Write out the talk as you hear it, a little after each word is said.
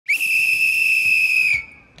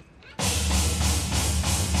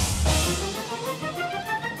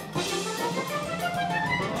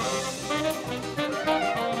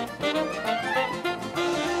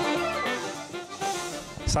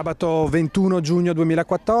Sabato 21 giugno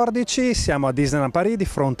 2014 siamo a Disneyland Paris di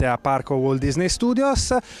fronte a Parco Walt Disney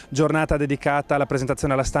Studios, giornata dedicata alla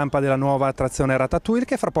presentazione alla stampa della nuova attrazione Ratatouille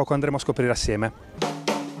che fra poco andremo a scoprire assieme.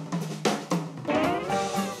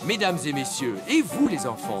 Mesdames et messieurs, et vous les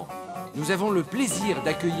enfants, nous avons le plaisir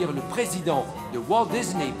d'accueillir le président de Walt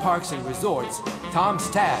Disney Parks and Resorts, Tom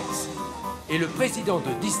Staggs, et le président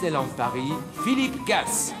de Disneyland Paris, Philippe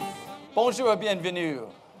Gass. Bonjour et bienvenue.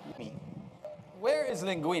 Where is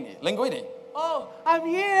Linguini? Linguini? Oh, I'm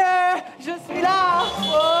here! Je suis là!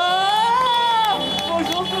 Oh!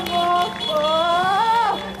 Bonjour tout le monde!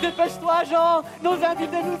 Oh! Dépêche-toi, Jean! Nos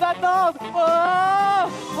invités nous attendent! Oh!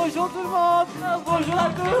 Bonjour tout le monde! Bonjour à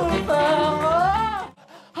tous! Oh!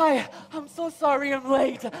 Hi, I'm so sorry I'm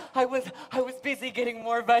late. I was busy getting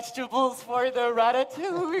more vegetables for the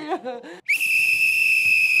ratatouille.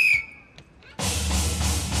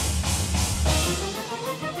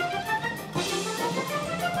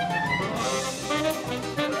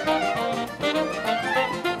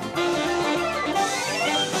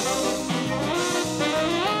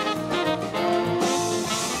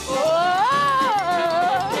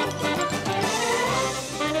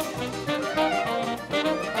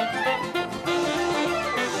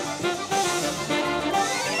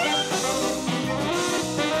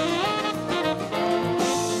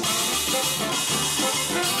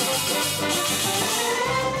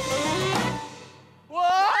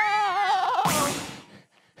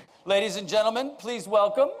 Ladies and gentlemen, please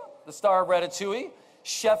welcome the star of Ratatouille,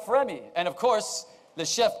 Chef Remy, and of course, the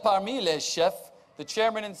chef parmi les chefs, the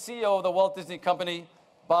chairman and CEO of the Walt Disney Company,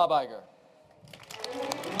 Bob Iger.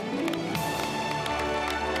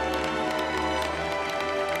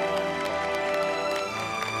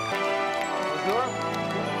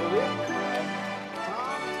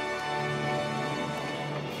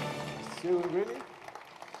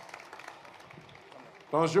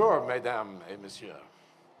 Bonjour, mesdames et messieurs.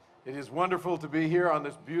 It is wonderful to be here on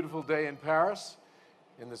this beautiful day in Paris,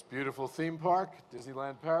 in this beautiful theme park,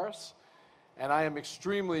 Disneyland Paris, and I am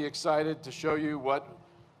extremely excited to show you what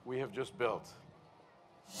we have just built.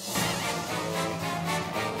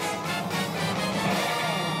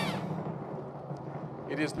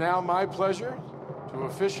 It is now my pleasure to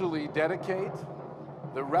officially dedicate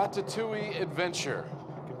the Ratatouille adventure.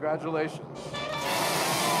 Congratulations.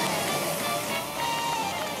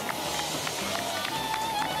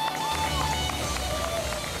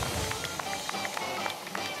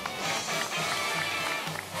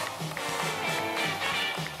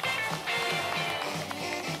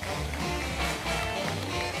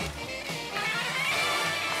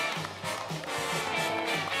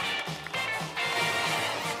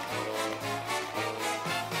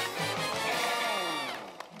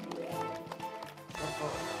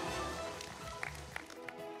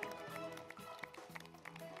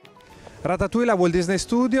 Ratatouille a Walt Disney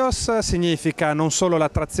Studios significa non solo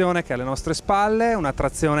l'attrazione che è alle nostre spalle,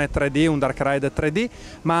 un'attrazione 3D, un dark ride 3D,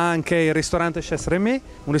 ma anche il ristorante Chez Remy,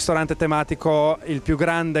 un ristorante tematico il più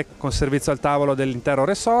grande con servizio al tavolo dell'intero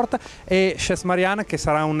resort, e Chez Marianne che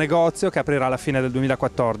sarà un negozio che aprirà alla fine del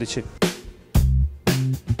 2014.